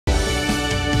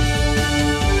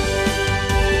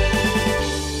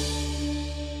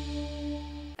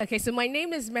Okay, so my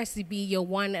name is Mercy B, your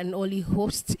one and only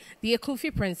host, the Akufi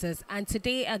Princess. And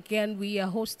today, again, we are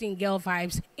hosting Girl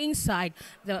Vibes inside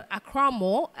the Accra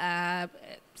Mall,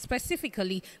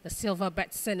 specifically the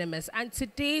Silverbird Cinemas. And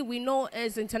today we know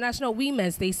is International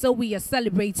Women's Day, so we are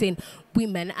celebrating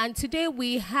women. And today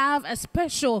we have a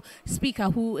special speaker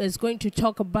who is going to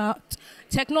talk about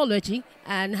technology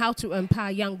and how to empower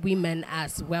young women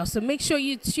as well. So make sure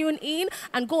you tune in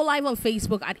and go live on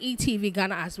Facebook at ETV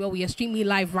Ghana as well. We are streaming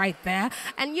live right there.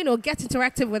 And, you know, get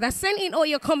interactive with us. Send in all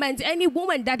your comments. Any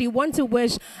woman that you want to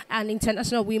wish an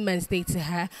International Women's Day to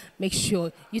her, make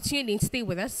sure you tune in. Stay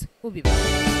with us. We'll be back.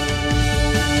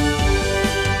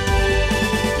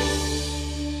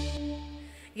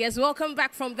 Yes, welcome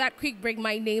back from that quick break.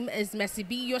 My name is Mercy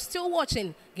B. You're still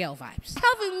watching Girl Vibes.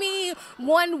 Having me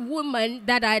one woman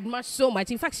that I admire so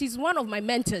much. In fact, she's one of my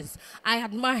mentors. I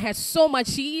admire her so much.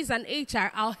 She is an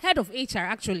HR, our head of HR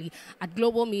actually, at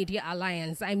Global Media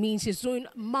Alliance. I mean, she's doing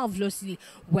marvelously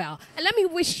well. And let me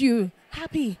wish you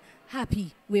happy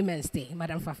Women's Day,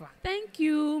 Madam Fafa. Thank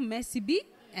you, Mercy B.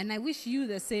 And I wish you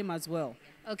the same as well.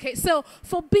 Okay, so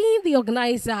for being the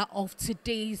organizer of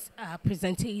today's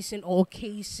presentation or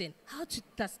occasion,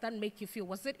 does that make you feel?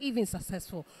 Was it even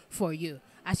successful for you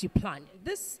as you planned?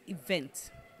 This event,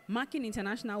 marking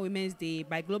International Women's Day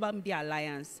by Global Media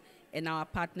Alliance and our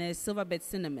partners, Silverbird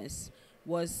Cinemas,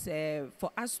 was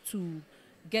for us to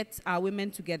get our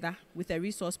women together with a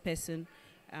resource person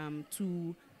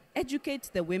to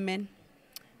educate the women,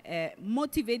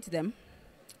 motivate them,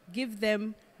 give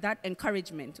them that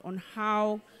encouragement on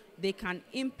how they can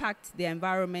impact the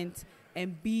environment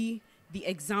and be the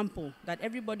example that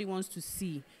everybody wants to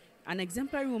see. An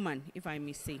exemplary woman, if I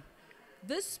may say.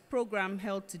 This program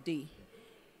held today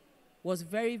was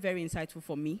very, very insightful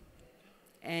for me.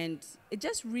 And it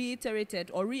just reiterated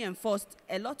or reinforced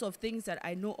a lot of things that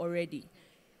I know already.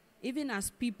 Even as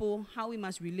people, how we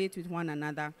must relate with one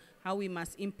another, how we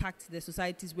must impact the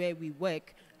societies where we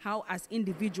work, how as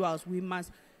individuals we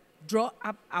must draw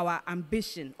up our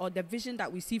ambition or the vision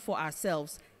that we see for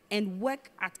ourselves and work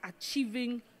at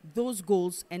achieving those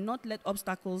goals and not let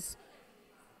obstacles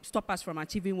stop us from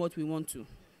achieving what we want to.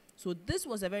 So this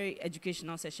was a very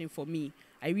educational session for me.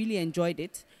 I really enjoyed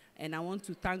it. And I want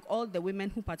to thank all the women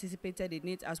who participated in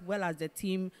it, as well as the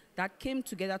team that came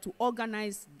together to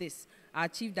organize this. Our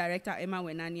Chief Director, Emma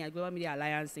Wenani, at Global Media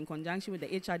Alliance, in conjunction with the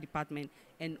HR department,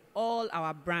 and all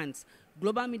our brands.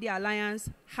 Global Media Alliance,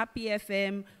 Happy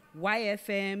FM,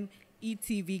 YFM,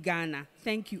 ETV Ghana.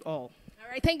 Thank you all. All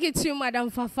right, thank you too, Madam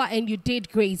Fafa, and you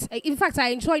did great. In fact, I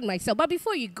enjoyed myself. But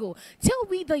before you go, tell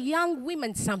me the young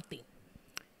women something.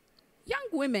 Young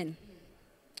women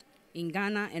in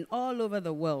Ghana and all over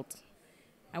the world,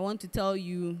 I want to tell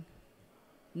you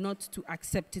not to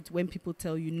accept it when people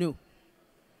tell you no.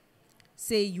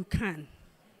 Say you can,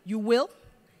 you will,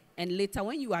 and later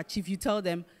when you achieve, you tell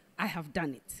them, I have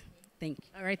done it. Thank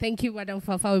you. All right, thank you, Madam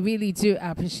Fafa. We really do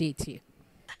appreciate you.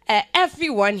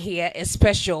 Everyone here is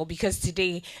special because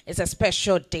today is a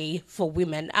special day for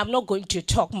women. I'm not going to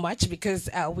talk much because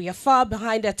we are far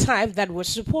behind the time that we're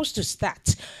supposed to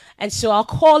start. And so I'll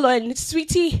call on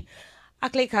Sweetie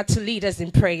Akleka to lead us in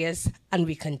prayers and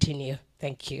we continue.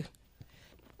 Thank you.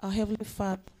 Our Heavenly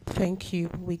Father, thank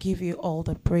you. We give you all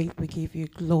the praise. We give you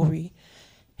glory.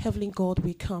 Heavenly God,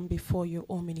 we come before your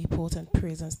omnipotent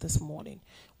presence this morning.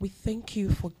 We thank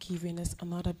you for giving us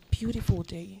another beautiful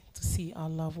day to see our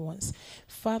loved ones.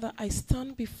 Father, I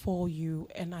stand before you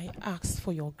and I ask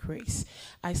for your grace.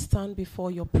 I stand before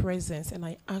your presence and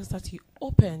I ask that you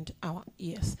opened our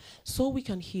ears so we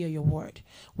can hear your word.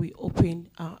 We open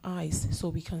our eyes so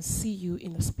we can see you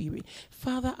in the spirit.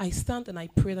 Father, I stand and I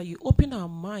pray that you open our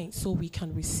minds so we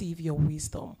can receive your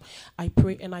wisdom. I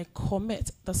pray and I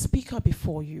commit the speaker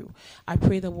before you. I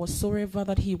pray that whatsoever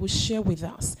that he will share with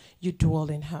us, you dwell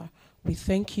in her. We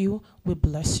thank you. We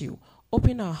bless you.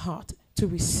 Open our heart to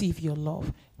receive your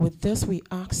love. With this we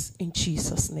ask in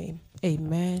Jesus' name.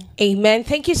 Amen. Amen.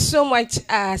 Thank you so much,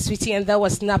 Sweetie, and that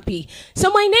was Nappy.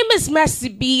 So my name is Mercy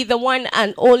B, the one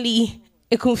and only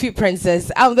Akufi Princess.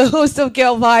 I'm the host of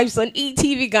Girl Vibes on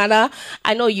ETV Ghana.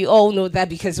 I know you all know that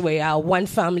because we are one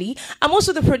family. I'm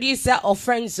also the producer of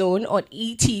Friend Zone on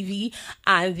ETV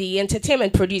and the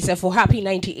entertainment producer for Happy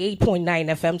 98.9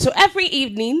 FM. So every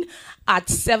evening at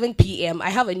 7 p.m. I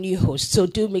have a new host, so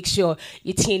do make sure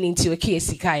you tune into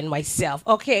Akesika and myself.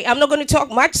 Okay, I'm not going to talk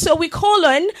much, so we call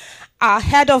on our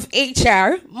head of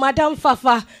HR, Madam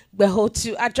Fafa Beho,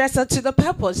 to address her to the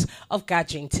purpose of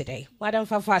gathering today. Madam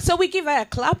Fafa, so we give her a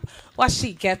clap while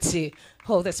she gets to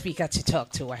hold the speaker to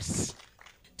talk to us.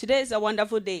 Today is a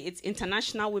wonderful day. It's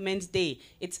International Women's Day.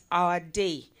 It's our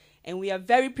day. And we are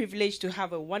very privileged to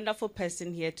have a wonderful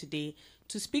person here today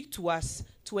to speak to us,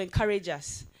 to encourage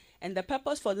us. And the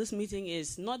purpose for this meeting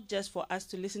is not just for us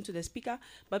to listen to the speaker,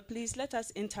 but please let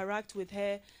us interact with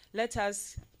her, let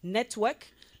us network,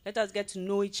 let us get to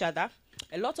know each other.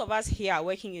 A lot of us here are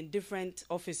working in different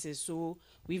offices, so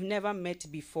we've never met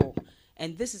before.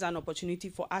 And this is an opportunity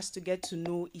for us to get to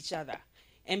know each other.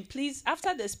 And please,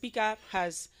 after the speaker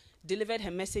has delivered her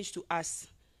message to us,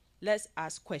 let's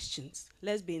ask questions.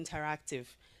 Let's be interactive.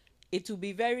 It will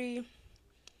be very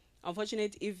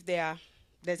unfortunate if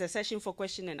there's a session for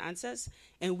question and answers,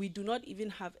 and we do not even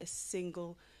have a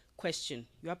single question.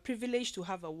 You are privileged to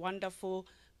have a wonderful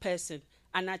person,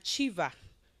 an achiever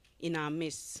in our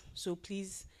midst. So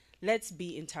please, let's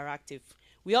be interactive.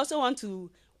 We also want to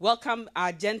welcome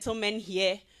our gentlemen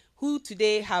here who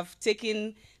today have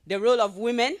taken the role of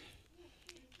women.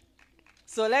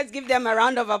 So let's give them a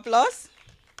round of applause.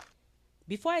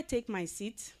 Before I take my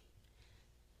seat,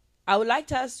 I would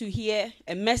like us to hear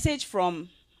a message from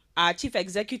our Chief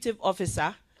Executive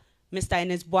Officer, Mr.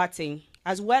 Ernest Boateng,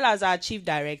 as well as our Chief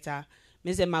Director,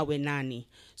 Ms. Emma Wenani.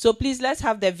 So please, let's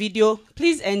have the video.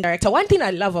 Please, and Director, one thing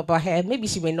I love about her, maybe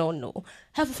she may not know,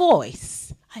 her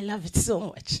voice. I love it so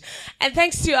much. And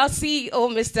thanks to our CEO,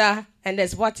 Mr.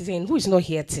 Ernest Boateng, who is not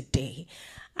here today.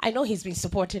 I know he's been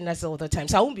supporting us all the time,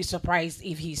 so I won't be surprised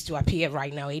if he's to appear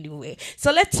right now anyway.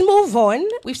 So let's move on.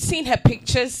 We've seen her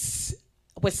pictures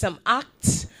with some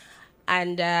acts,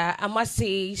 and I must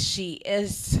say she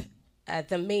is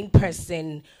the main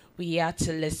person we are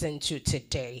to listen to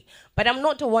today. But I'm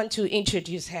not the one to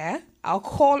introduce her. I'll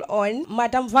call on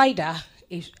Madam Vida,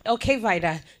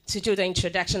 Vida, to do the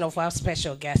introduction of our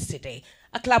special guest today.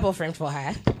 A clap of friend for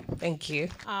her. Thank you.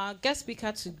 Our guest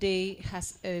speaker today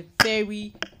has a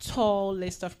very tall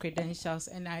list of credentials,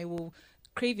 and I will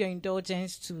crave your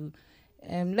indulgence to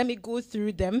let me go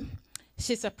through them.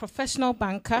 She's a professional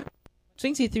banker,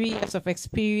 23 years of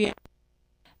experience,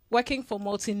 working for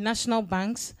multinational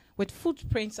banks with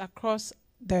footprints across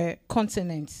the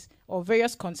continents or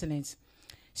various continents.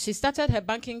 She started her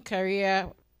banking career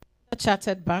at a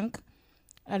chartered bank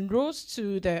and rose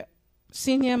to the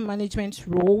senior management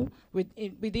role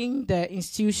within the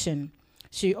institution.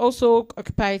 She also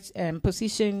occupied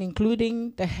positions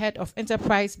including the head of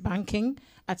enterprise banking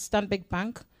at Stanbic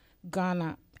Bank,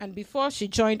 Ghana. And before she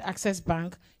joined Access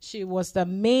Bank, she was the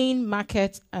main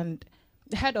market and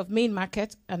head of main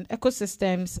market and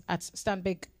ecosystems at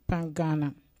Stanbic Bank,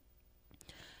 Ghana.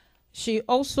 She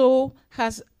also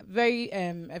has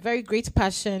a very great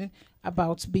passion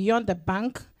about Beyond the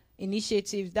Bank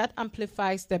initiative that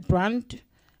amplifies the brand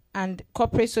and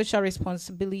corporate social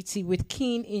responsibility with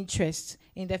keen interest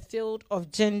in the field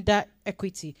of gender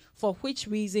equity, for which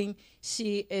reason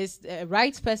she is the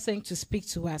right person to speak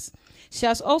to us. She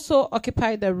has also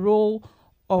occupied the role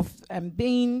of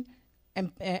empowering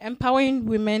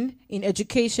women in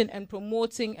education and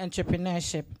promoting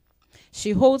entrepreneurship.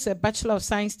 She holds a Bachelor of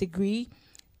Science degree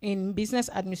in Business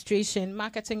Administration,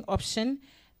 Marketing Option,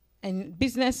 and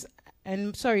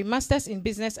Masters in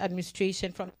Business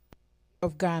Administration from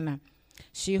of Ghana.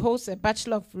 She holds a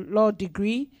Bachelor of Law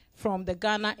degree from the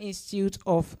Ghana Institute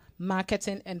of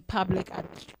Marketing and Public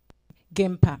Administration,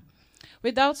 GIMPA.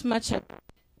 Without much ado,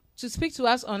 to speak to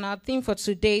us on our theme for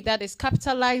today, that is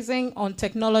capitalizing on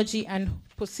technology and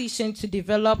position to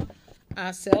develop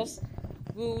ourselves,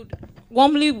 we would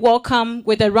warmly welcome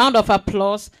with a round of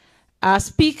applause our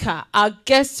speaker, our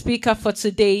guest speaker for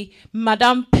today,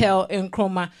 Madame Pearl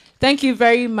Nkrumah. Thank you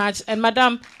very much. And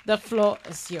Madame, the floor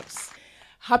is yours.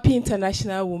 Happy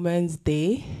International Women's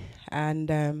Day. And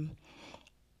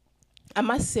I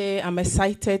must say I'm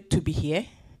excited to be here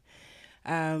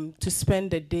to spend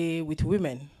the day with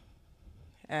women.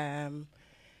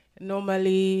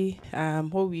 Normally,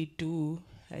 what we do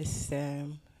is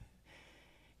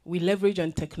we leverage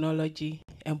on technology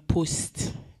and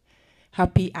post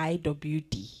happy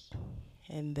IWD,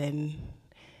 and then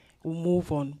we'll move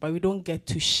on. But we don't get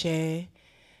to share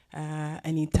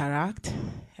and interact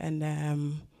and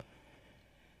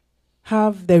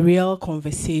have the real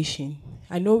conversation.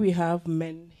 I know we have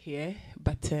men here,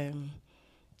 but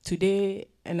today,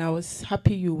 and I was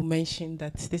happy you mentioned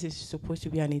that this is supposed to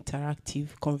be an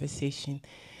interactive conversation.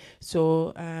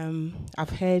 So I've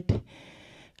heard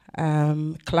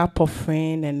clap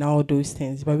offering and all those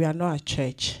things, but we are not a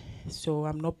church. So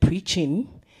I'm not preaching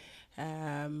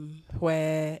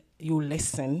where you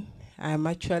listen. I'm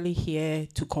actually here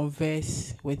to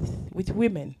converse with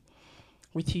women,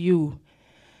 with you.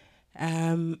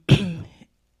 I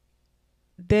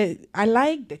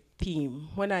like the theme.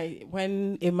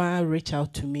 When Emma reached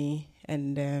out to me,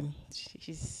 and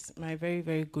she's my very,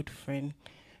 very good friend,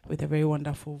 with a very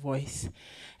wonderful voice.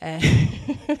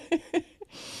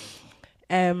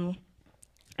 And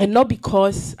not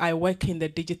because I work in the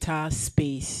digital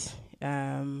space,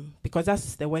 because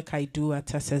that's the work I do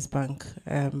at Access Bank.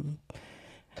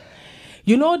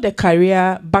 You know,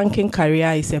 the banking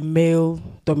career is a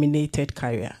male-dominated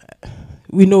career.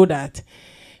 We know that.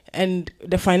 And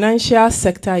the financial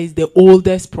sector is the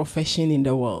oldest profession in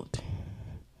the world.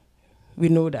 We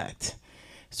know that.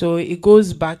 So it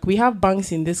goes back. We have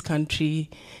banks in this country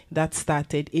that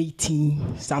started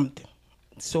 18 something.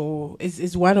 So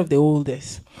it's one of the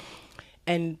oldest.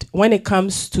 And when it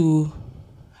comes to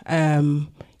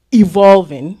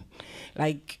evolving,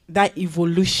 like that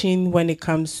evolution when it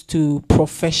comes to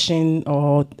profession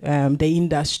or the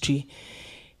industry,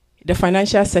 the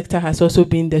financial sector has also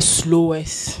been the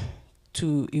slowest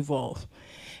to evolve.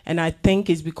 And I think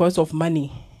it's because of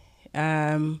money.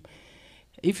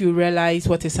 If you realize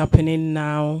what is happening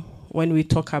now when we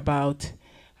talk about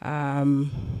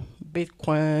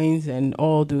Bitcoins and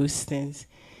all those things,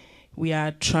 we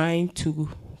are trying to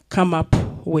come up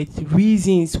with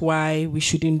reasons why we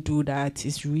shouldn't do that.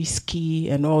 It's risky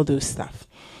and all those stuff.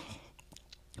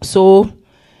 So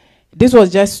this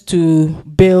was just to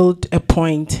build a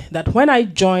point that when I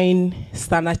joined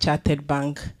Standard Chartered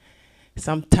Bank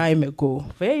some time ago,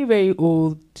 very, very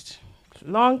old,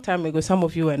 long time ago, some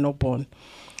of you were not born.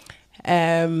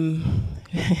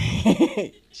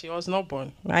 She was not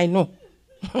born, I know.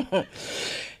 You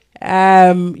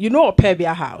know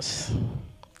Opebia House.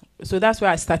 So that's where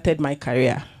I started my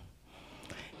career.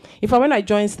 In fact, when I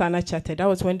joined Standard Chartered, that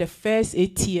was when the first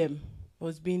ATM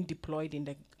was being deployed in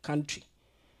the country.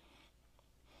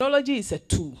 Technology is a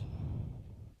tool.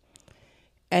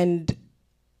 And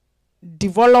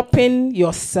developing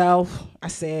yourself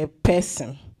as a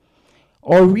person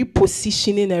or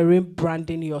repositioning and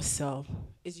rebranding yourself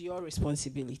is your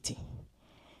responsibility.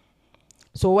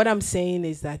 So what I'm saying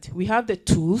is that we have the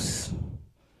tools.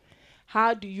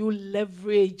 How do you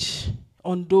leverage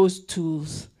on those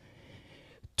tools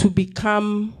to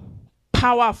become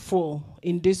powerful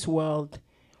in this world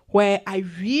where I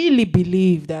really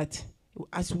believe that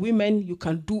as women, you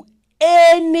can do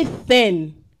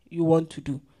anything you want to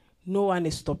do. No one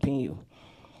is stopping you.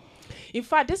 In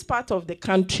fact, this part of the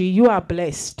country, you are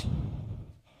blessed.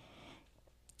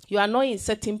 You are not in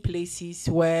certain places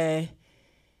where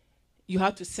you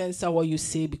have to censor what you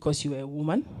say because you are a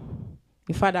woman.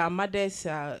 In fact, our mothers,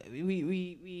 our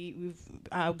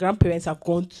grandparents have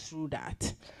gone through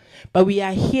that. But we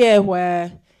are here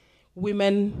where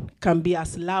women can be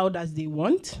as loud as they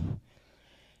want.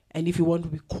 And if you want to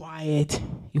be quiet,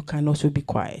 you can also be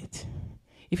quiet.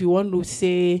 If you want to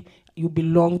say you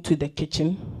belong to the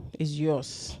kitchen, it's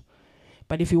yours.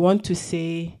 But if you want to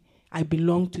say, I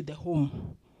belong to the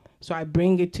home, so I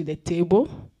bring it to the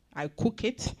table, I cook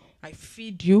it, I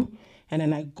feed you, and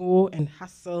then I go and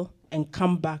hustle and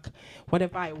come back.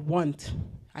 Whatever I want,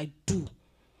 I do,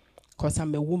 because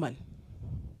I'm a woman.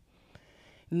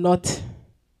 Not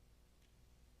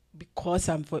because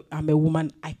I'm a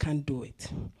woman, I can't do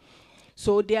it.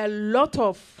 So there are a lot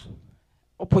of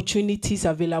opportunities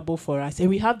available for us, and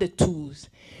we have the tools.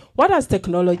 What has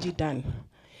technology done?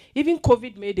 Even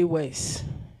COVID made it worse,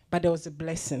 but there was a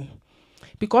blessing.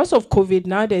 Because of COVID,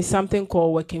 now there's something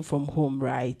called working from home,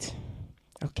 right?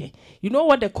 Okay. You know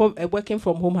what the working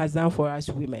from home has done for us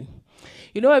women?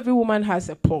 You know every woman has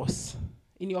a pause.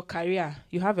 In your career,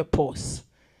 you have a pause.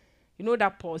 You know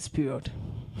that pause period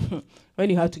when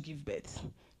you have to give birth.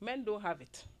 Men don't have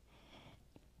it.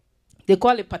 They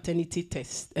call it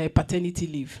paternity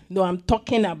leave. No, I'm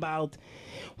talking about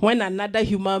when another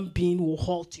human being will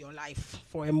halt your life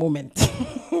for a moment.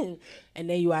 And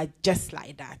then you are just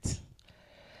like that.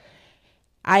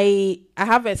 I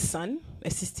have a son, a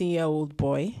 16-year-old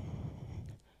boy.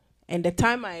 And the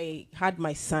time I had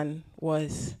my son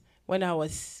was when I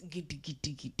was giddy.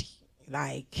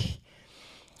 Like,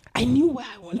 I knew where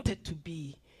I wanted to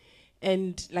be.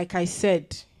 And like I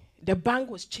said, the bank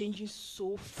was changing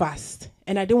so fast,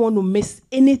 and I didn't want to miss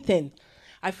anything.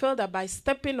 I felt that by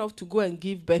stepping off to go and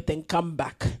give birth and come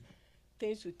back,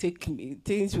 things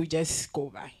would just go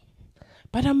by.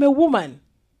 But I'm a woman,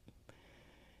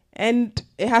 and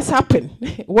it has happened.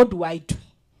 What do I do?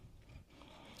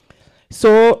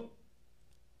 So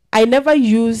I never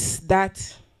use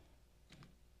that.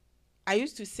 I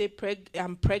used to say,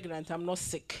 I'm pregnant, I'm not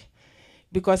sick.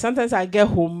 Because sometimes I get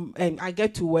home and I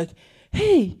get to work,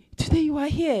 hey, today you are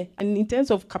here. And in terms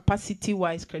of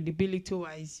capacity-wise,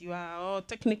 credibility-wise, you are all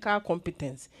technical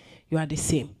competence, you are the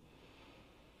same.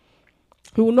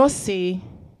 He will not say,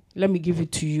 let me give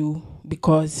it to you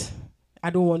because I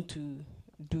don't want to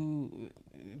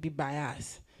be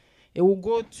biased. It will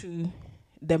go to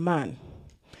the man.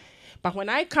 But when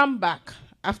I come back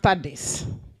after this,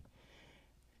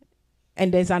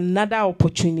 and there's another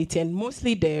opportunity, and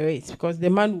mostly there is, because the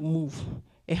man will move,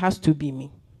 it has to be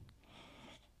me.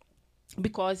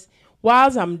 Because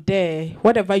whilst I'm there,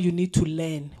 whatever you need to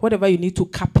learn, whatever you need to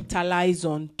capitalize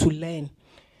on to learn.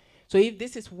 So if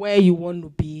this is where you want to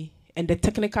be, and the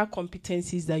technical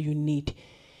competencies that you need.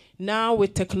 Now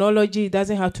with technology, it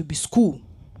doesn't have to be school,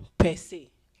 per se.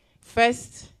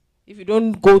 First, if you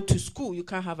don't go to school, you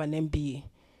can't have an MBA.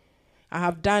 I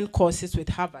have done courses with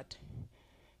Harvard,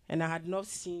 and I had not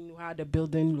seen how the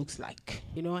building looks like.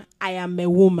 You know, I am a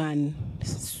woman,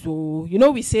 so, you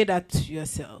know, we say that to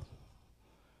yourself.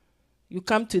 You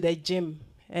come to the gym,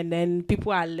 and then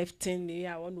people are lifting,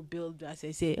 I want to build, as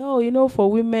I say, oh, you know, for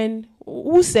women,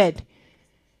 who said?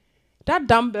 That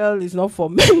dumbbell is not for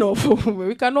men or for women.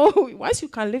 We can all, once you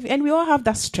can live, and we all have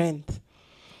that strength.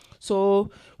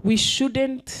 So we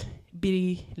shouldn't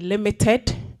be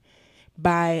limited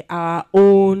by our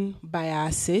own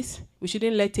biases. We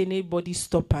shouldn't let anybody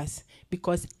stop us,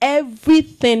 because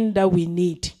everything that we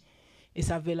need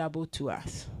is available to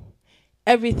us.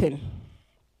 Everything.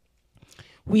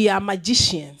 We are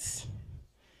magicians.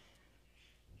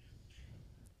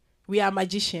 We are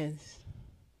magicians.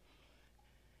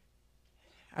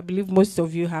 I believe most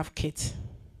of you have kids.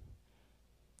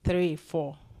 3,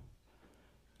 4.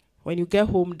 When you get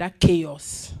home, that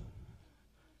chaos,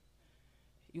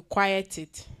 you quiet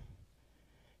it.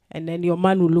 And then your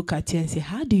man will look at you and say,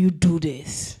 how do you do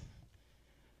this?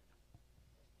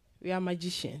 We are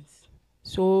magicians.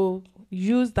 So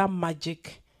use that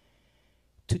magic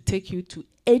to take you to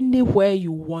anywhere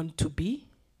you want to be,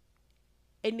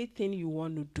 anything you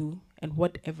want to do, and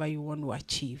whatever you want to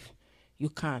achieve, you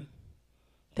can.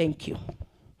 Thank you.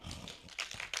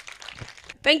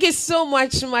 Thank you so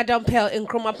much, Madam Pearl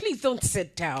Nkrumah. Please don't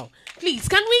sit down. Please,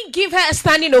 can we give her a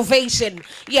standing ovation?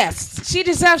 Yes, she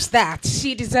deserves that.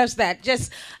 She deserves that.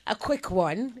 Just a quick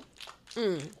one.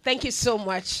 Thank you so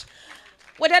much.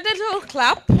 With a little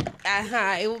clap,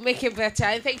 it will make it better.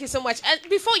 And thank you so much. And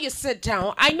before you sit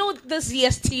down, I know this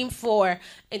year's theme for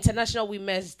International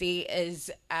Women's Day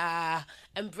is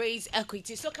Embrace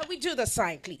Equity. So can we do the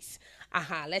sign, please?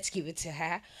 Let's give it to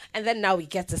her. And then now we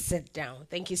get to sit down.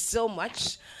 Thank you so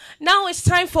much. Now it's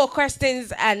time for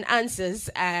questions and answers.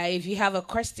 If you have a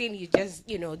question, you just,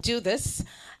 do this.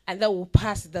 And then we'll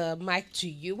pass the mic to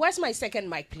you. Where's my second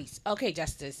mic, please? Okay,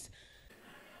 Justice.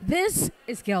 This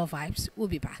is Girl Vibes. We'll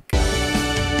be back.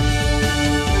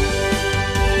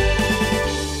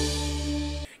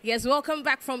 Yes, welcome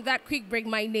back from that quick break.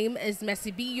 My name is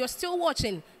Mercy B. You're still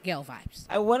watching Girl Vibes.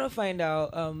 I want to find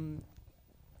out,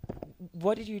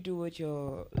 what did you do with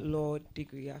your law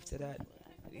degree after that?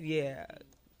 Yeah.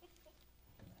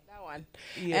 That one.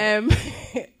 Yeah.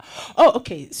 Oh,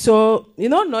 okay. So,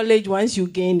 knowledge, once you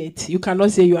gain it, you cannot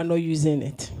say you are not using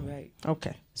it. Right.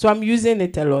 Okay. So I'm using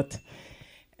it a lot.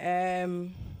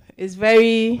 This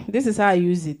is how I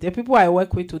use it. The people I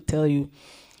work with will tell you.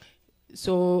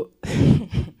 So,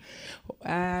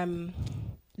 the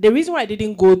reason why I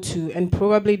didn't go to, and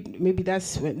probably maybe the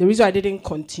reason I didn't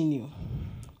continue,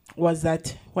 was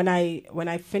that when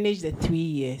I finished the 3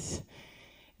 years,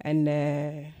 and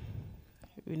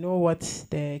you know what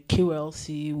the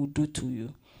QLC would do to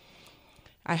you.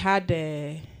 I had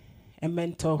a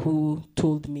mentor who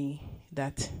told me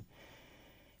that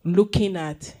looking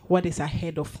at what is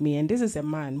ahead of me, and this is a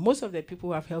man. Most of the people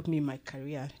who have helped me in my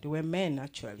career, they were men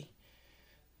actually.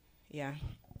 Yeah.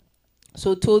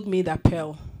 So told me that,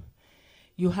 Pearl,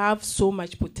 you have so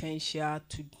much potential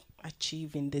to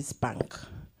achieve in this bank.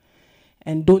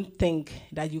 And don't think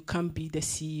that you can't be the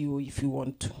CEO if you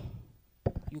want to.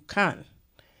 You can.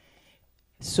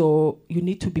 So you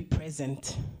need to be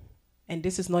present. And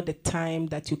this is not the time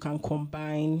that you can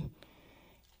combine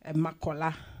a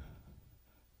makola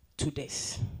to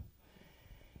this.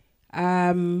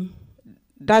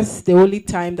 That's the only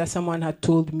time that someone had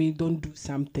told me, don't do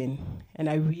something. And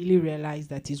I really realized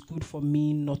that it's good for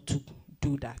me not to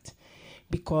do that.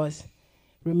 Because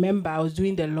remember, I was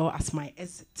doing the law as my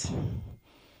exit.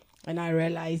 And I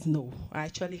realized, no, I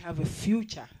actually have a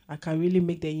future. I can really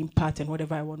make the impact and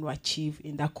whatever I want to achieve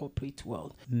in that corporate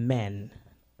world. Men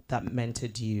that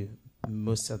mentored you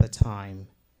most of the time,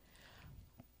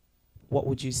 what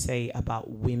would you say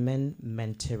about women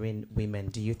mentoring women?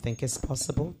 Do you think it's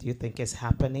possible? Do you think it's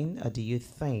happening? Or do you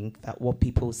think that what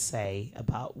people say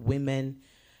about women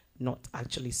not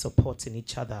actually supporting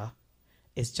each other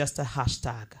is just a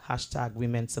hashtag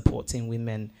women supporting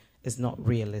women is not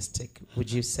realistic?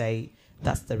 Would you say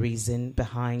that's the reason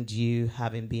behind you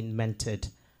having been mentored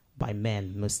by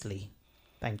men mostly?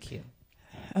 Thank you.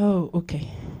 Oh, okay.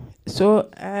 So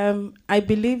I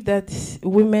believe that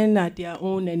women are their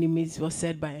own enemies was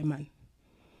said by a man.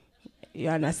 You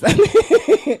understand?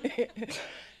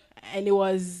 And it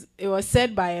was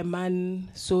said by a man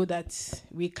so that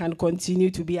we can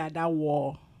continue to be at that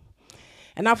war.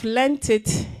 And I've learnt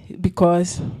it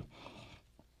because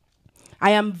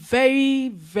I am very,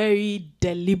 very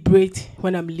deliberate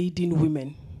when I'm leading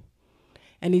women.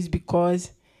 And it's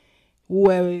because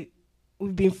we've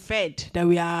been fed that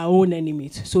we are our own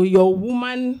enemies. So your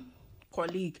woman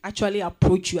colleague actually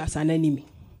approach you as an enemy.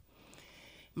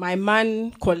 My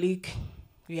man colleague,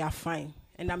 we are fine.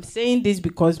 And I'm saying this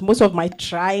because most of my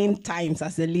trying times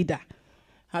as a leader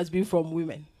has been from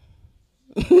women.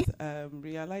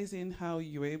 Realizing how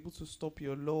you were able to stop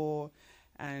your law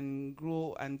and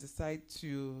grow and decide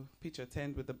to pitch a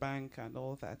tent with the bank and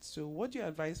all that. So what do you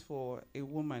advise for a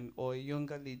woman or a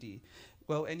younger lady,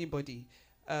 well, anybody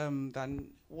that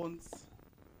wants to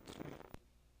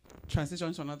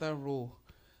transition to another role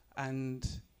and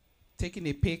taking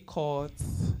a pay cut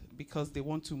because they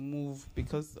want to move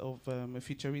because of a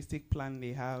futuristic plan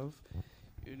they have,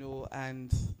 you know,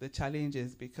 and the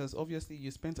challenges, because obviously you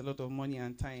spent a lot of money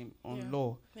and time on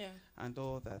law and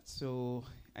all that. So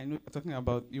I know you're talking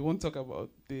about, you won't talk about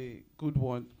the good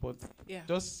one, but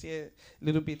just share a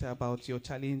little bit about your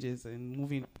challenges and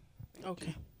moving.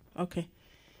 Okay.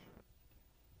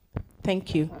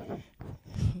 Thank you.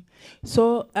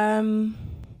 So I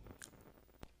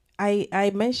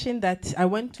mentioned that I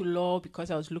went to law because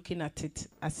I was looking at it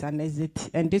as an exit,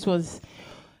 and this was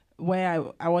where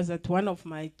I was at one of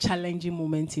my challenging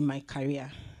moments in my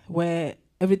career, where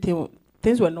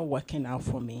things were not working out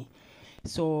for me.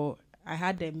 So I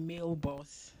had a male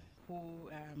boss who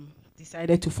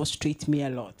decided to frustrate me a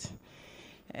lot,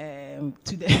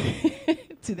 to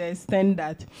the extent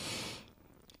that,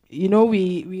 you know,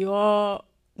 we all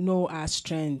know our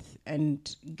strength,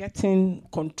 and getting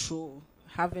control,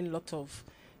 having a lot of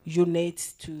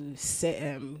units to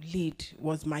lead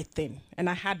was my thing, and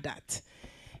I had that.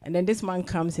 And then this man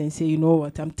comes and say, you know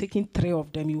what, I'm taking 3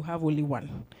 of them, you have only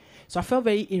 1. So I felt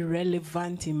very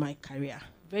irrelevant in my career.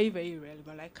 Very, very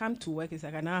irrelevant. I come to work, it's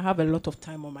like I now have a lot of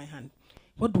time on my hand.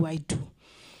 What do I do?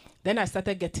 Then I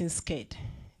started getting scared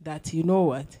that, you know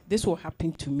what, this will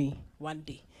happen to me one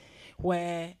day,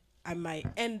 where I might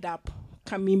end up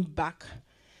coming back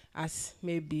as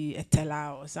maybe a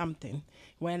teller or something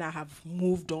when I have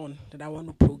moved on, that I want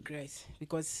to progress,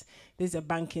 because there's a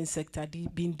banking sector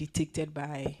being dictated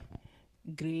by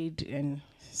grade, and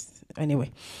anyway.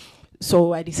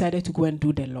 So I decided to go and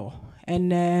do the law.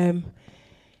 And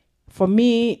for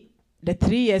me, the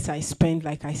 3 years I spent,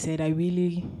 like I said, I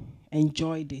really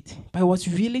enjoyed it. But it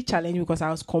was really challenging because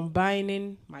I was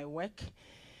combining my work.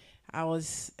 I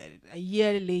was, a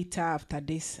year later after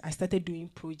this, I started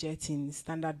doing projects in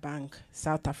Standard Bank,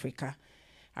 South Africa.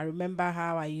 I remember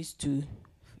how I used to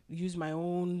use my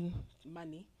own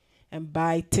money and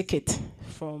buy ticket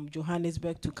from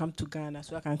Johannesburg to come to Ghana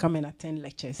so I can come and attend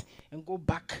lectures and go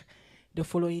back the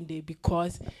following day,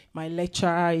 because my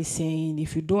lecturer is saying,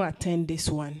 if you don't attend this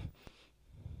one,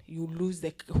 you lose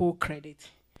the whole credit.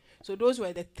 So those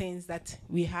were the things that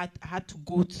we had to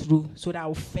go through so that I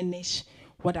would finish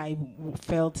what I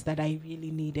felt that I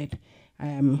really needed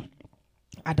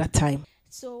at that time.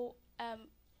 So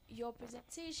your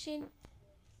presentation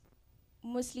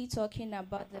mostly talking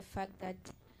about the fact that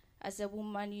as a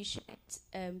woman you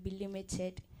shouldn't be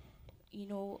limited, you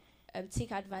know,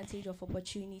 take advantage of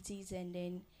opportunities, and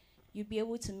then you'll be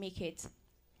able to make it.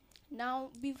 Now,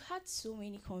 we've had so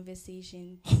many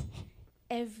conversations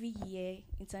every year,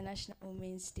 International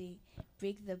Women's Day,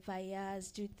 break the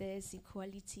bias, do this,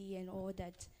 equality, and all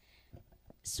that.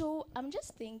 So I'm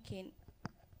just thinking,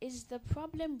 is the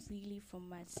problem really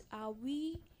from us? Are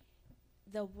we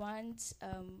the ones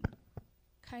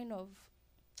kind of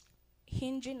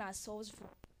hinging ourselves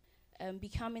from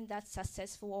becoming that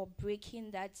successful, or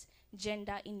breaking that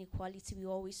gender inequality we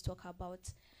always talk about?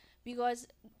 Because,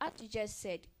 as you just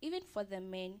said, even for the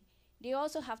men, they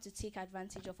also have to take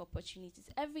advantage of opportunities.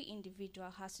 Every individual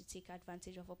has to take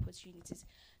advantage of opportunities.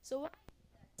 So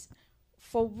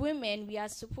for women, we are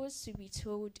supposed to be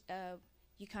told,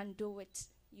 you can do it,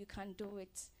 you can do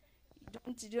it.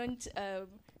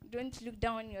 Don't look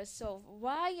down on yourself.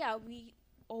 Why are we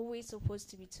always supposed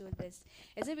to be told this?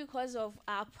 Is it because of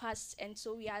our past, and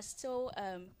so we are still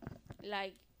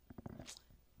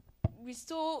we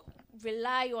still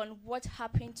rely on what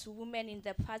happened to women in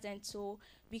the past, and so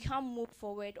we can't move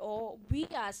forward, or we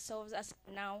ourselves as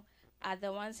now are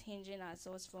the ones hindering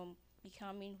ourselves from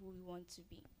becoming who we want to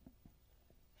be?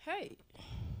 Hey,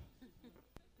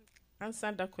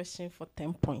 answer that question for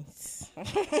 10 points.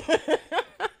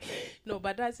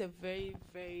 but that's a very,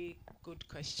 very good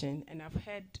question. And I've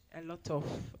heard a lot of,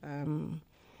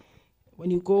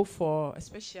 when you go for,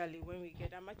 especially when we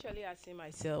get, I'm actually asking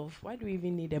myself, why do we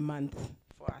even need a month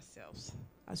for ourselves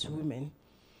as women?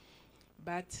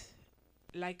 But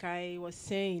like I was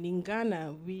saying, in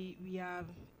Ghana, we are,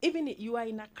 even you are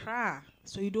in Accra,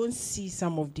 so you don't see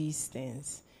some of these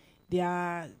things. They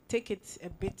are, take it a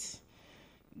bit,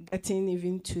 getting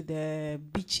even to the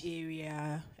beach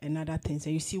area and other things,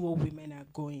 and you see what women are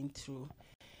going through.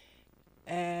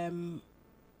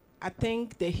 I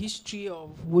think the history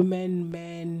of women,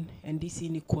 men, and this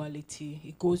inequality,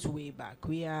 it goes way back.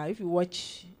 We are, if you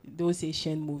watch those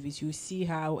Asian movies, you see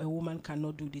how a woman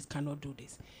cannot do this, cannot do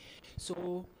this.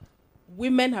 So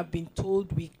women have been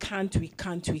told we can't, we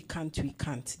can't, we can't, we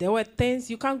can't. There were things,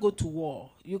 you can't go to war,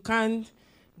 you can't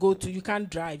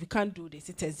drive, you can't do this,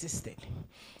 it existed.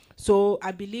 So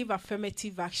I believe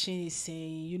affirmative action is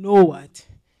saying, you know what,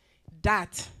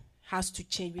 that has to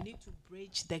change. We need to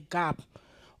bridge the gap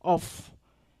of,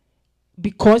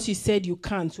 because you said you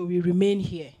can't, so we remain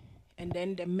here. And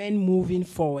then the men moving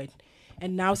forward.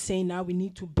 And now saying now we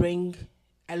need to bring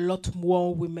a lot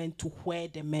more women to where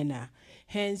the men are.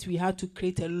 Hence, we have to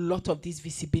create a lot of this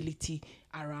visibility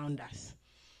around us.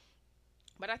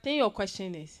 But I think your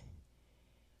question is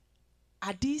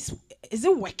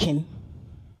it working?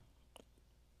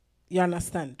 You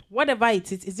understand? Whatever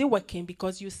it is it working?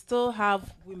 Because you still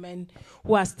have women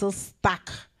who are still stuck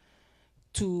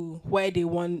to where they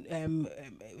want,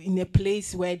 in a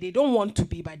place where they don't want to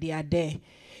be, but they are there.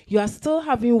 You are still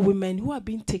having women who are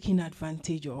being taken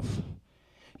advantage of.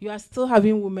 You are still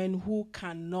having women who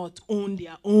cannot own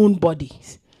their own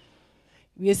bodies.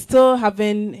 We are still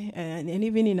having, and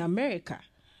even in America,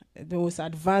 the most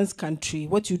advanced country,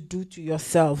 what you do to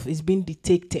yourself is being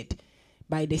dictated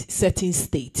by the certain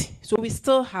state. So we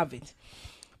still have it.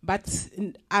 But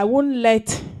I won't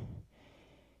let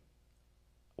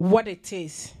what it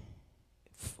is,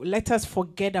 let us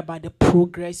forget about the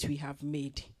progress we have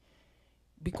made,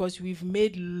 because we've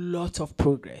made lots of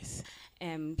progress.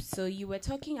 So you were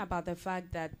talking about the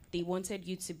fact that they wanted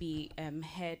you to be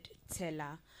head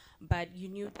teller, but you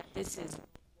knew that this is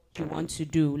what you want to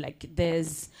do. Like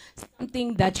there's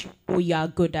something that you know you are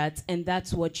good at, and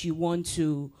that's what you want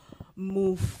to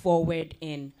move forward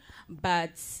in.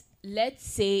 But let's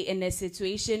say in a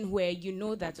situation where you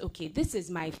know that, okay, this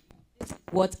is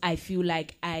what I feel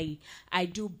like I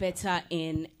do better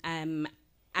in.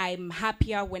 I'm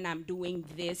happier when I'm doing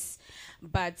this,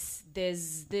 but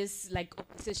there's this like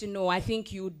opposition. No, I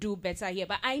think you do better here,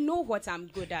 but I know what I'm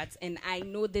good at, and I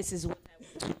know this is what I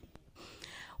want to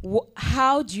do.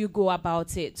 How do you go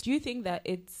about it? Do you think that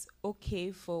it's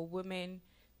okay for women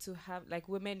to have, like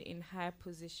women in higher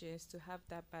positions, to have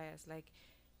that bias? Like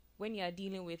when you're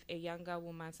dealing with a younger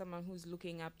woman, someone who's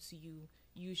looking up to you,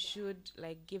 you should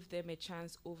like give them a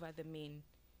chance over the men.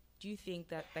 Do you think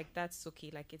that like that's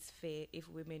okay, like it's fair if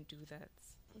women do that?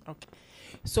 Okay.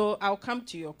 So I'll come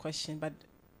to your question, but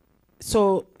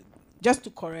so just to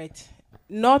correct,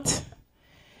 not,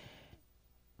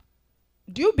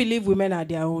 do you believe women are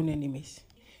their own enemies?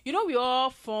 You know, we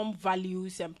all form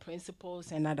values and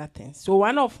principles and other things. So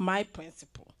one of my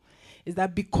principles is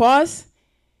that because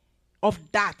of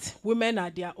that, women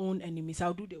are their own enemies.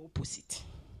 I'll do the opposite.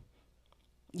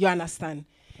 You understand?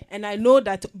 And I know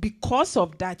that because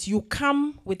of that, you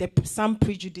come with some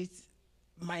prejudice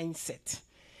mindset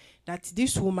that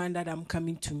this woman that I'm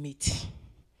coming to meet,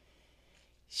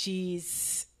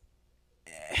 she's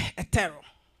a terror.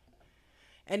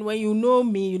 And when you know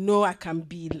me, you know I can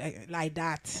be like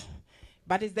that.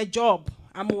 But it's the job.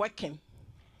 I'm working.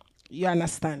 You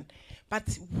understand?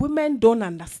 But women don't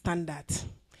understand that.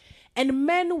 And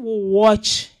men will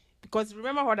watch, because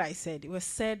remember what I said, it was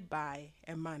said by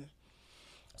a man.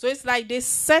 So it's like they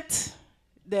set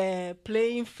the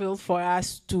playing field for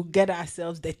us to get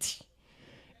ourselves dirty.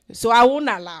 So I won't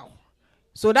allow.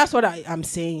 So that's what I am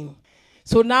saying.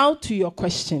 So now to your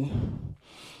question.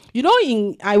 You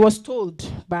know, I was told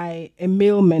by a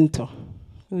male mentor,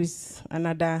 who is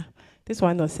this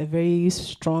one was a very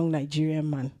strong Nigerian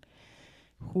man,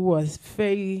 who was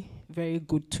very, very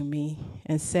good to me,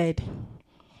 and said,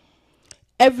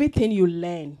 everything you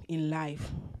learn in life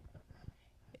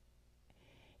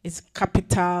is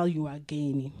capital you are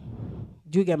gaining.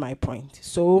 Do you get my point?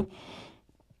 So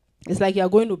it's like you're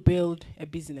going to build a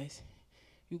business.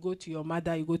 You go to your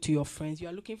mother, you go to your friends, you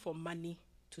are looking for money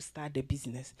to start the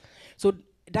business. So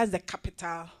that's the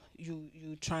capital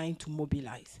you're trying to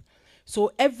mobilize.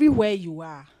 So everywhere you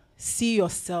are, see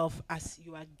yourself as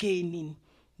you are gaining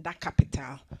that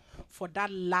capital for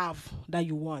that love that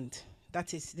you want.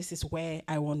 This is where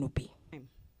I want to be.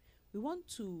 We want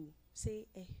to say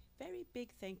a very big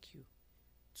thank you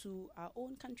to our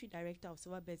own country director of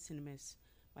Silverbird Cinemas,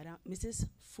 Madam Mrs.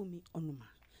 Fumi Onuma.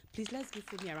 Please, let's give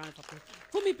Fumi a round of applause.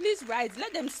 Fumi, please rise.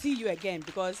 Let them see you again,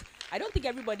 because I don't think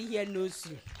everybody here knows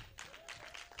you.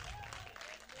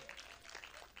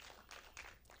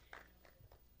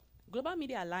 Global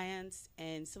Media Alliance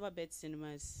and Silverbird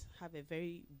Cinemas have a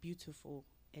very beautiful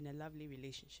and a lovely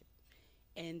relationship.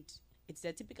 And it's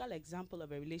a typical example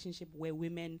of a relationship where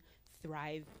women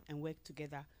thrive and work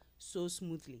together so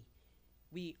smoothly.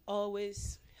 We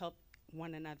always help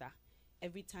one another.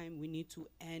 Every time we need to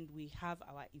end, we have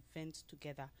our events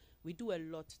together. We do a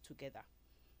lot together.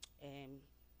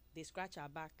 They scratch our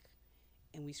back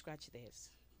and we scratch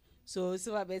theirs. So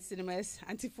Silverbird Cinemas,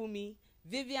 Auntie Fumi,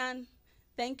 Vivian,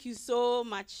 thank you so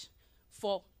much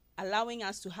for allowing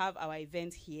us to have our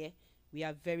event here. We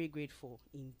are very grateful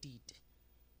indeed.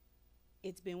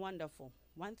 It's been wonderful.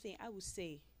 One thing I would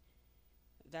say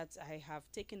that I have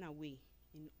taken away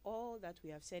in all that we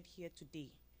have said here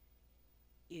today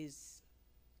is,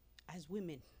 as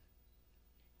women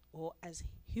or as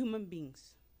human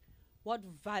beings, what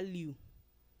value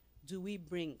do we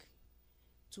bring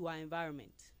to our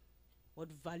environment? What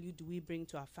value do we bring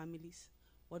to our families?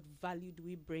 What value do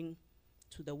we bring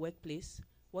to the workplace?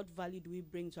 What value do we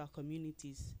bring to our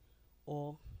communities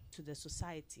or to the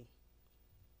society?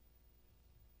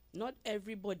 Not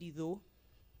everybody, though,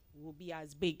 will be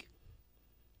as big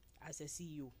as a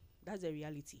CEO. That's the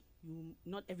reality.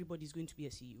 Not everybody is going to be a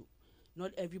CEO.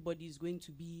 Not everybody is going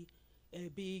to be a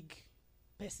big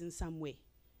person somewhere.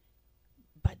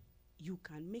 But you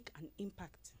can make an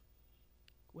impact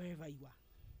wherever you are.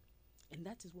 And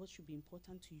that is what should be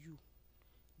important to you.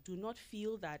 Do not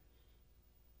feel that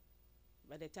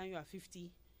by the time you are 50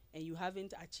 and you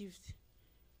haven't achieved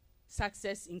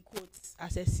success in quotes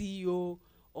as a CEO,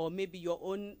 or maybe your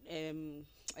own,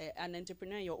 an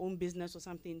entrepreneur in your own business or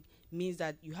something, means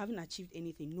that you haven't achieved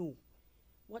anything. No.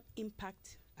 What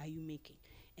impact are you making?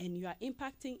 And you are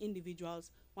impacting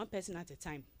individuals one person at a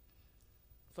time.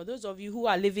 For those of you who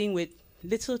are living with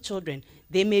little children,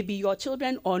 they may be your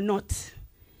children or not.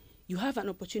 You have an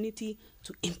opportunity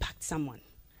to impact someone.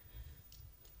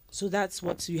 So that's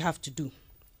what you have to do.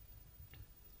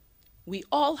 We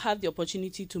all have the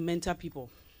opportunity to mentor people.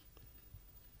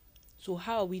 So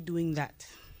how are we doing that?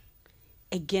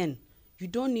 Again, you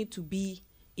don't need to be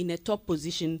in a top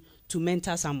position to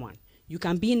mentor someone. You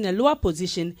can be in a lower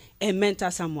position and mentor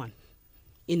someone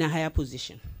in a higher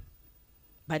position.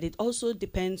 But it also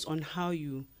depends on how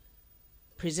you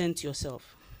present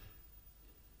yourself.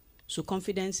 So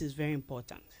confidence is very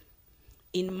important.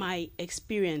 In my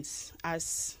experience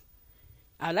as,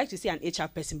 I like to say an HR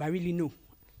person, but really no.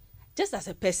 Just as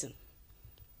a person,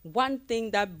 one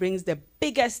thing that brings the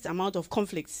biggest amount of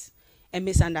conflicts and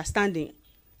misunderstanding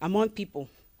among people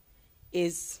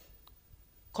is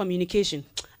communication.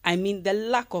 I mean, the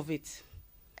lack of it,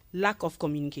 lack of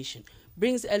communication,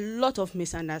 brings a lot of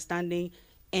misunderstanding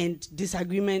and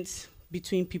disagreements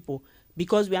between people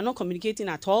because we are not communicating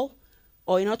at all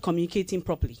or you're not communicating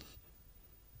properly.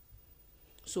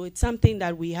 So it's something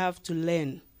that we have to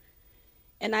learn.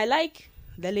 And I like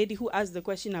the lady who asked the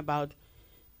question about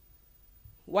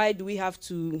why do we have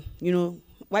to,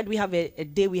 why do we have a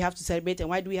day we have to celebrate and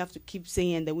why do we have to keep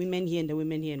saying and the women here and the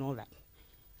women here and all that?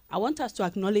 I want us to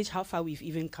acknowledge how far we've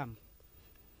even come.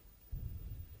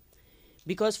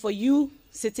 Because for you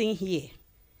sitting here,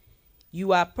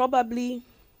 you are probably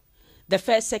the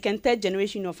first, second, third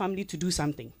generation in your family to do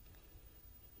something.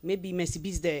 Maybe Mercy B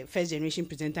is the first generation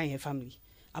presenter in her family,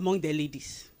 among the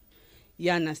ladies.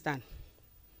 You understand?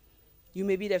 You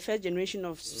may be the first generation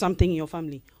of something in your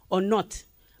family, or not.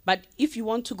 But if you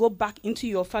want to go back into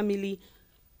your family,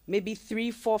 maybe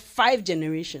 3, 4, 5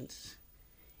 generations,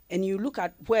 and you look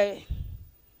at where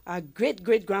our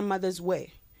great-great-grandmothers were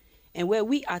and where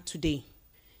we are today,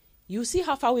 you see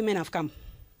how far women have come.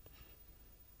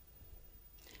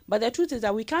 But the truth is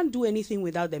that we can't do anything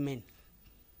without the men.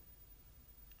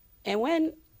 And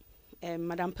when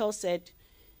Madame Pearl said,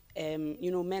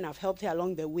 men have helped her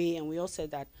along the way, and we all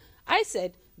said that, I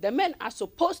said, the men are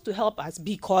supposed to help us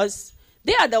because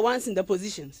they are the ones in the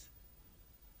positions.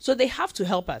 So they have to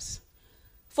help us.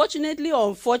 Fortunately or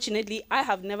unfortunately, I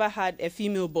have never had a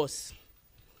female boss.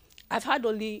 I've had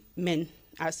only men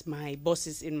as my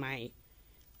bosses in my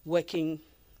working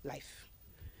life.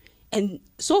 And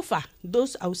so far,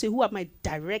 those I would say who are my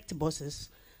direct bosses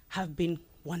have been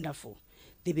wonderful.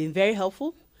 They've been very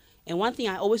helpful. And one thing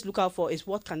I always look out for is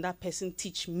what can that person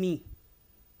teach me?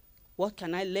 What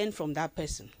can I learn from that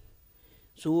person?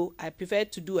 So I prefer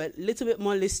to do a little bit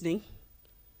more listening.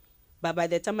 But by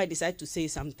the time I decide to say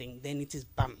something, then it is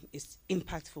bam, it's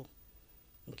impactful.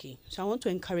 Okay, so I want to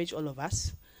encourage all of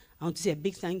us. I want to say a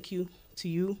big thank you to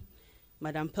you,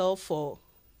 Madam Pearl, for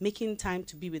making time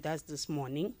to be with us this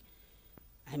morning.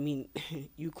 I mean,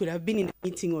 you could have been in a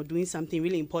meeting or doing something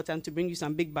really important to bring you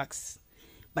some big bucks,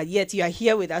 but yet you are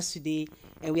here with us today,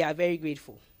 and we are very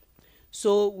grateful.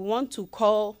 So we want to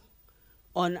call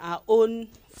on our own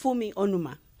Fumi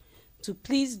Onuma to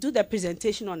please do the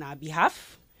presentation on our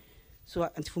behalf. So,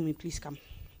 Auntie Fumi, please come.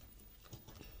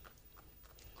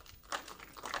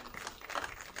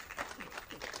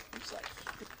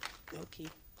 Okay.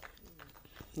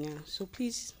 Yeah, so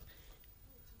please,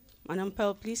 Madam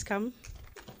Pearl, please come.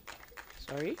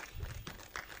 Sorry.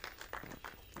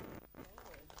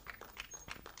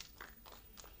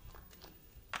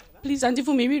 Please, Auntie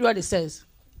Fumi, read what it says.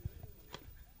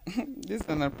 This is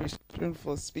an appreciation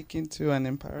for speaking to and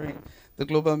empowering the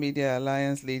Global Media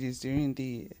Alliance ladies during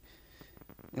the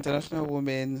International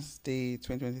Women's Day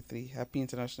 2023. Happy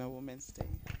International Women's Day.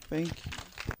 Thank you.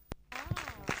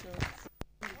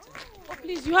 Oh,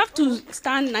 please, you have to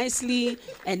stand nicely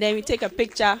and then we take a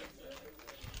picture.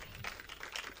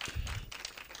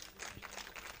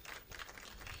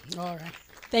 All right.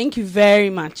 Thank you very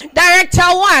much. Director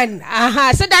 1.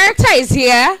 So director is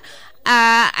here.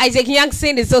 Isaac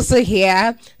Youngson is also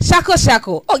here.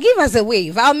 Shako. Oh, give us a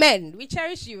wave. Our men, we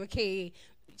cherish you, okay?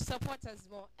 Support us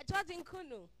more. Jordan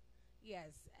Kunu.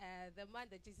 Yes, the man,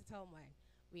 the digital man.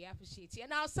 We appreciate you.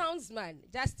 And our soundsman,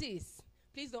 Justice.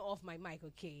 Please don't off my mic,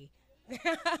 okay?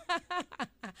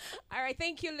 All right,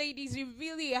 thank you, ladies. We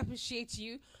really appreciate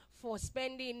you for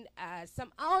spending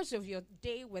some hours of your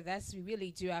day with us. We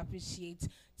really do appreciate.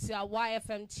 To our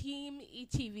YFM team,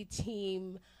 ETV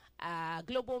team,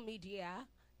 Global Media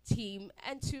team,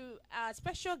 and to our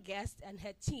special guest and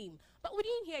her team. But we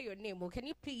didn't hear your name. Well, can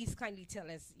you please kindly tell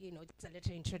us, just a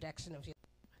little introduction of your...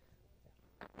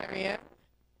 Marianne,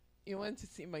 you want to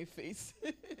see my face?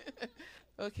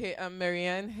 Okay, I'm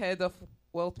Marianne, Head of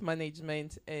Wealth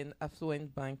Management and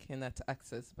Affluent Banking at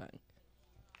Access Bank.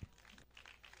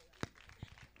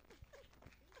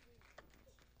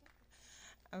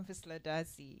 I'm Fisla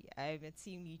Darcy. I'm a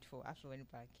team lead for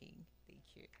Affluent Banking. Thank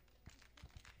you.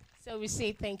 So we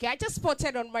say thank you. I just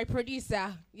spotted on my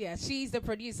producer. Yeah, she's the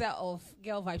producer of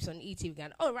Girl Vibes on ETV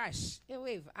Ghana. Oh, Rush. A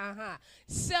wave.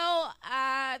 So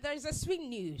there's a sweet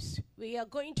news. We are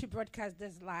going to broadcast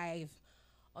this live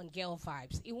on Girl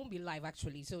Vibes. It won't be live,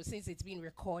 actually. So since it's been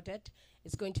recorded,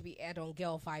 it's going to be aired on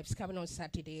Girl Vibes coming on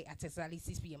Saturday at exactly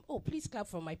 6 p.m. Oh, please clap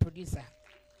for my producer.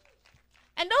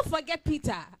 And don't forget,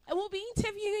 Peter, I will be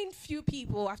interviewing few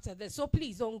people after this, so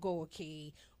please don't go,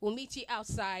 okay? We'll meet you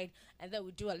outside, and then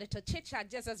we'll do a little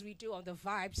chit-chat, just as we do on the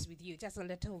vibes with you, just a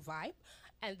little vibe.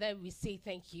 And then we say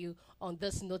thank you on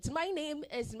this note. My name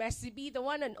is Mercy B, the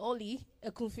one and only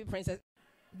Ekunfi Princess.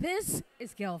 This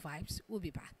is Girl Vibes. We'll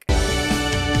be back.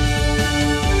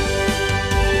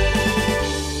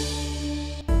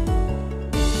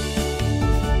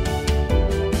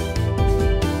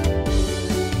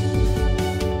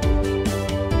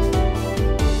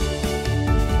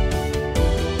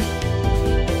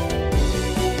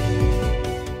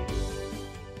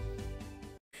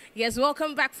 Yes,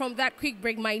 welcome back from that quick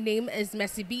break. My name is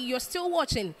Mercy B. You're still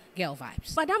watching Girl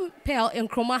Vibes. Madam Pearl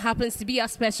Nkrumah happens to be our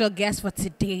special guest for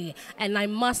today. And I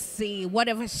must say,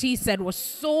 whatever she said was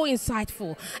so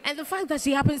insightful. And the fact that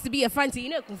she happens to be a Fanti,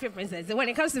 Kunfi Princess, when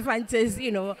it comes to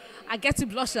Fantas, I get to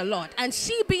blush a lot. And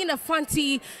she being a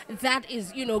Fanti that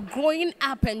is, growing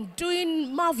up and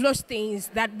doing marvelous things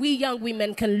that we young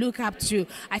women can look up to,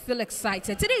 I feel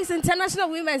excited. Today is International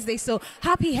Women's Day, so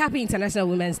happy International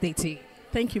Women's Day to you.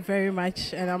 Thank you very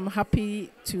much, and I'm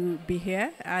happy to be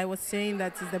here. I was saying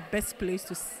that it's the best place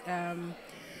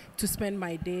to spend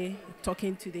my day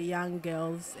talking to the young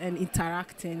girls and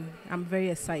interacting. I'm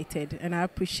very excited, and I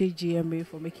appreciate GMA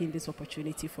for making this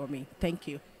opportunity for me. Thank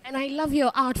you. And I love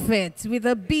your outfit with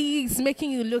the beads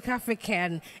making you look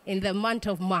African in the month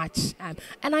of March. And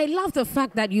I love the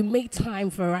fact that you made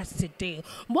time for us today.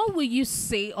 What will you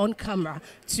say on camera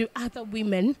to other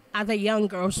women, other young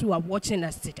girls who are watching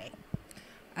us today?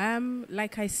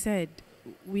 Like I said,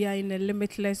 we are in a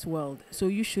limitless world, so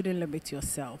you shouldn't limit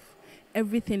yourself.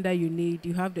 Everything that you need,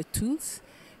 you have the tools,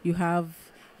 you have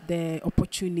the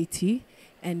opportunity,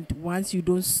 and once you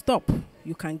don't stop,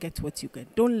 you can get what you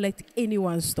get. Don't let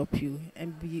anyone stop you,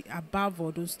 and be above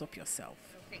all, don't stop yourself.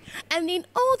 And in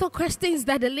all the questions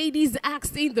that the ladies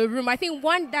asked in the room, I think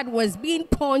one that was being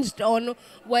punched on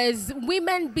was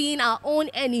women being our own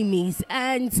enemies.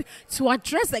 And to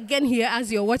address again here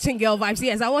as you're watching Girl Vibes,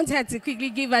 yes, I want her to quickly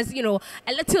give us, a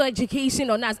little education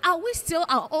on us. Are we still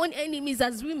our own enemies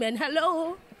as women?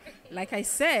 Hello? Like I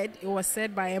said, it was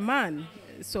said by a man.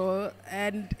 So,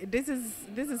 and this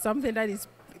is something that is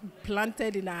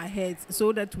planted in our heads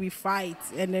so that we fight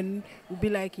and then we'll be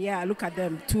like, yeah, look at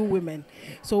them, 2 women.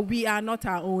 So we are not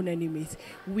our own enemies.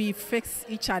 We fix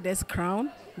each other's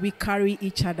crown. We carry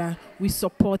each other. We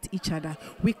support each other.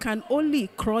 We can only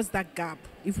cross that gap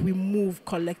if we move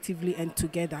collectively and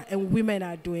together. And women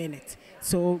are doing it.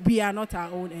 So we are not our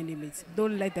own enemies.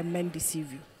 Don't let the men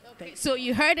deceive you. So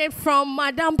you heard it from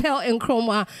Madame Pearl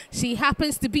Nkrumah. She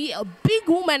happens to be a big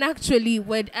woman actually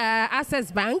with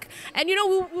Access Bank. And you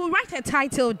know, we'll write her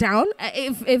title down.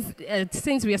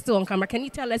 Since we are still on camera, can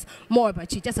you tell us more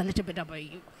about you? Just a little bit about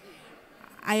you.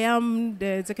 I am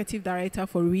the Executive Director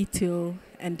for Retail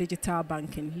and Digital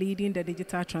Banking, leading the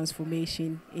digital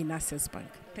transformation in Access Bank.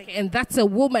 And that's a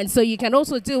woman, so you can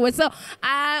also do it. So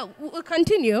we'll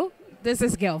continue. This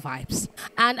is Girl Vibes.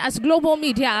 And as Global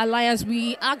Media Alliance,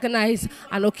 we organize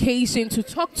an occasion to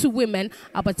talk to women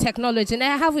about technology. And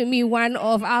I have with me one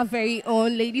of our very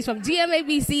own ladies from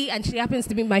GMABC, and she happens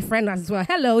to be my friend as well.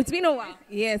 Hello, it's been a while.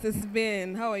 Yes, it's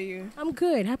been. How are you? I'm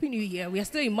good. Happy New Year. We are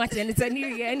still in March and it's a new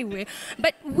year anyway.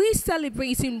 But we're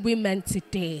celebrating women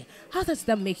today. How does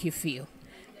that make you feel?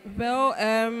 Well,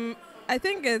 I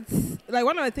think it's like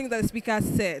one of the things that the speaker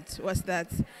said was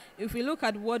that if we look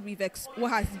at what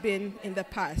has been in the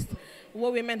past,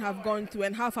 what women have gone through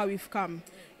and how far we've come,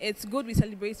 it's good we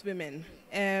celebrate women.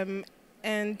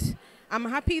 And I'm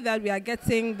happy that we are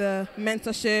getting the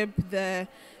mentorship, the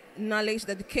knowledge,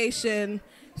 the education,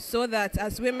 so that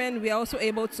as women we are also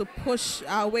able to push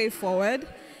our way forward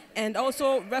and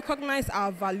also recognize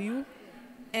our value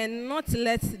and not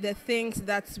let the things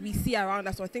that we see around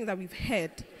us or things that we've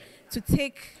heard to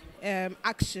take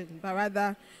action, but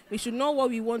rather we should know what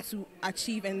we want to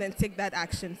achieve and then take that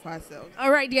action for ourselves.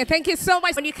 All right, dear, thank you so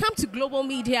much. When you come to Global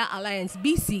Media Alliance,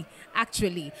 BC,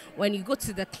 actually, when you go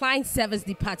to the client service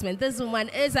department, this woman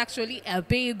is actually a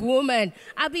big woman.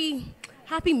 I'll be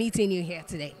happy meeting you here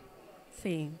today.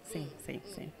 Same.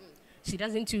 She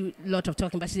doesn't do a lot of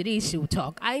talking, but today she'll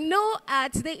talk. I know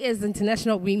today is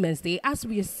International Women's Day. As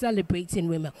we are celebrating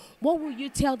women, what will you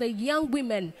tell the young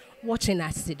women watching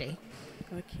us today?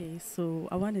 Okay, so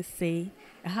I want to say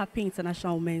a happy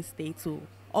International Women's Day to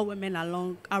all women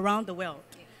around the world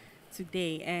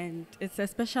today. And it's a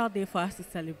special day for us to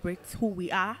celebrate who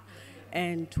we are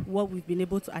and what we've been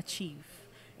able to achieve,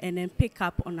 and then pick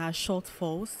up on our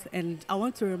shortfalls. And I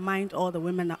want to remind all the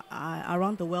women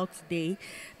around the world today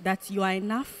that you are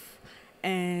enough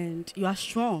and you are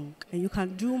strong and you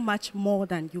can do much more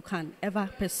than you can ever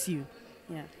pursue.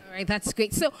 Yeah. All right, that's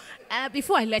great. So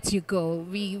before I let you go,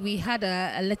 we had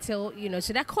a little,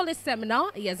 should I call it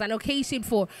seminar? Yes, an occasion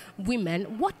for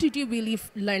women. What did you really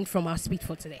learn from our speech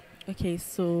for today? Okay,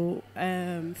 so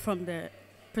from the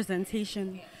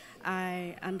presentation,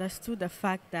 I understood the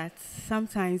fact that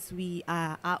sometimes we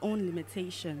are our own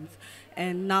limitations,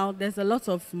 and now there's a lot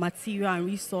of material and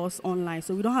resource online,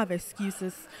 so we don't have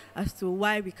excuses as to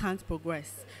why we can't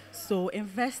progress. So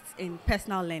invest in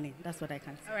personal learning. That's what I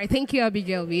can say. All right, thank you,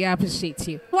 Abigail. We appreciate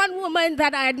you. One woman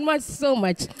that I admire so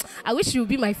much. I wish you would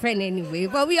be my friend anyway,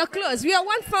 but we are close. We are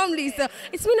one family, so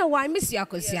it's been a while. I miss you,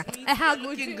 Akosia. Yes,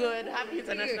 looking good. Happy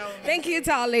International Women's Day. Thank you,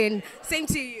 darling. Same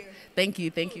to you. Thank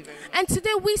you very much. And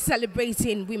today we're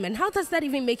celebrating women. How does that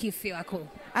even make you feel, Ako?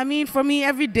 I mean, for me,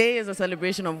 every day is a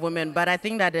celebration of women, but I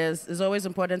think that it's always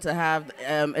important to have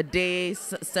a day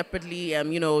separately,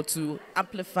 to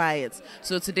amplify it.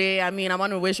 So today, I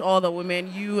want to wish all the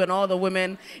women, you and all the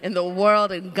women in the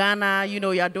world, in Ghana,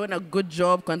 you're doing a good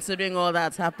job considering all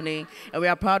that's happening, and we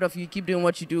are proud of you. Keep doing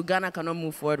what you do. Ghana cannot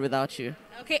move forward without you.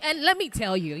 Okay, and let me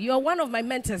tell you, you're one of my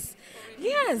mentors.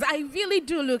 Yes, I really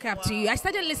do look up to you. I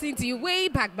started listening to you way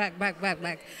back.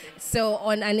 So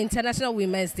on an International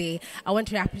Women's Day, I want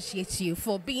to appreciate you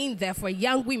for being there for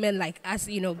young women like us,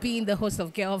 being the host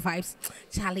of Girl Vibes.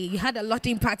 Charlie, you had a lot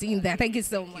of impact in there. Thank you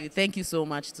so much. Thank you so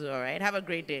much, too, all right? Have a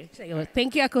great day.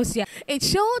 Thank you, Akosia. It's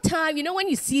show time. When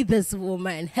you see this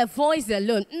woman, her voice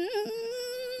alone,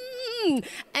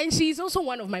 and she's also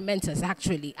one of my mentors,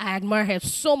 actually. I admire her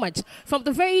so much. From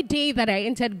the very day that I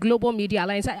entered Global Media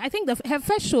Alliance, I think her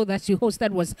first show that she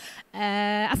hosted was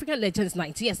African Legends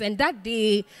Night. Yes, and that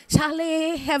day,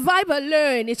 Charlie, her vibe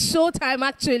alone, it's showtime,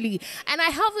 actually. And I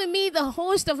have with me the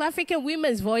host of African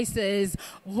Women's Voices,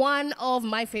 one of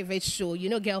my favorite shows.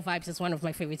 Girl Vibes is one of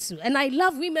my favorite shows. And I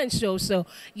love women's shows, so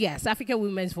yes, African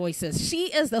Women's Voices.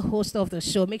 She is the host of the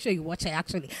show. Make sure you watch her,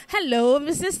 actually. Hello,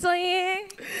 Mrs. Toye.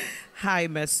 Hi,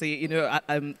 Mercy. You know,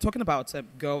 I'm talking about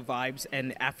Girl Vibes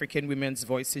and African Women's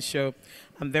Voices show.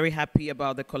 I'm very happy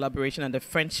about the collaboration and the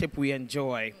friendship we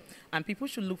enjoy. And people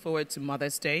should look forward to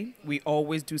Mother's Day. We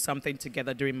always do something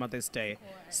together during Mother's Day.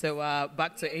 So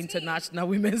back to International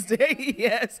Women's Day.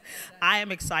 Yes, I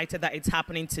am excited that it's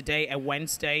happening today, a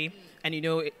Wednesday. And you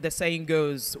know, the saying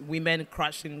goes, women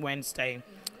crushing Wednesday.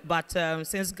 But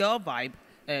since Girl Vibe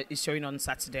is showing on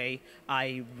Saturday,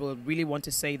 I will really want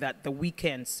to say that the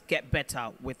weekends get better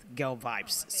with Girl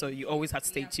Vibes. So you always have to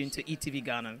stay tuned to ETV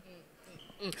Ghana.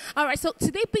 All right, so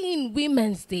today being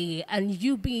Women's Day and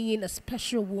you being a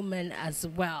special woman as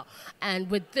well, and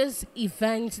with this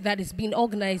event that is being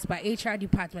organized by HR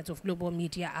Department of Global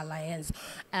Media Alliance,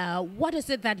 what is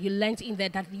it that you learned in there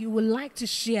that you would like to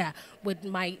share with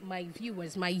my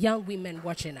viewers, my young women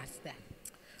watching us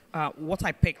there? What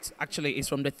I picked actually is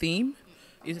from the theme.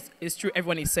 It's true,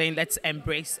 everyone is saying let's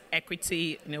embrace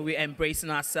equity, you know, we're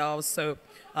embracing ourselves. So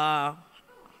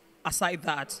aside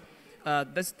that,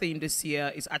 this theme this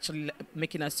year is actually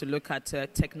making us to look at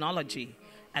technology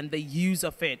and the use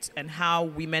of it and how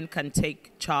women can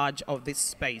take charge of this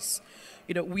space.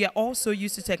 You know, we are also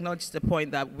used to technology to the point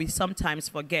that we sometimes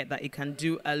forget that it can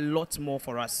do a lot more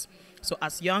for us. So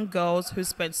as young girls who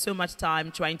spend so much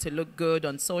time trying to look good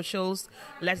on socials,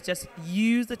 let's just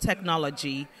use the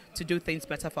technology to do things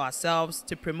better for ourselves,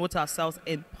 to promote ourselves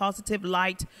in positive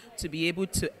light, to be able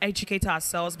to educate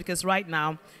ourselves, because right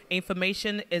now,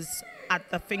 information is at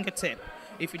the fingertip.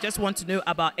 If you just want to know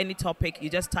about any topic, you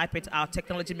just type it out.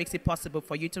 Technology makes it possible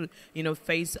for you to, you know,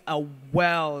 face a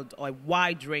world or a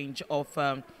wide range of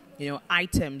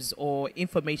items or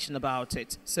information about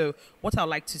it. So what I'd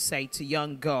like to say to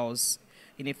young girls,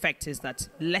 in effect, is that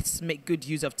let's make good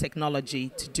use of technology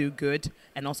to do good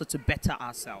and also to better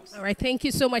ourselves. All right, thank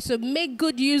you so much. So make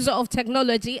good use of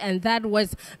technology, and that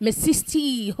was Mrs.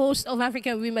 T, host of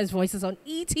African Women's Voices on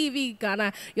ETV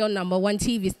Ghana, your #1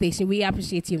 TV station. We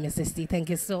appreciate you, Mrs. T. Thank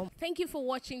you so much. Thank you for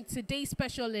watching today's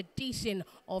special edition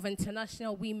of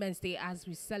International Women's Day as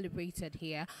we celebrated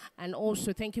here. And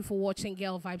also thank you for watching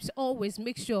Girl Vibes. Always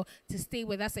make sure to stay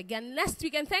with us again next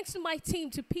week. And thanks to my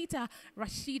team, to Peter,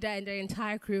 Rashida, and the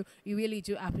entire crew. We really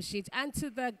do appreciate. And to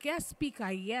the guest speaker,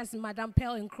 yes, Madam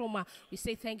Pearl Nkrumah, we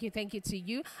say thank you to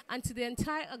you. And to the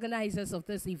entire organizers of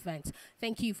this event,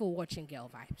 thank you for watching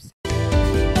Girl Vibes.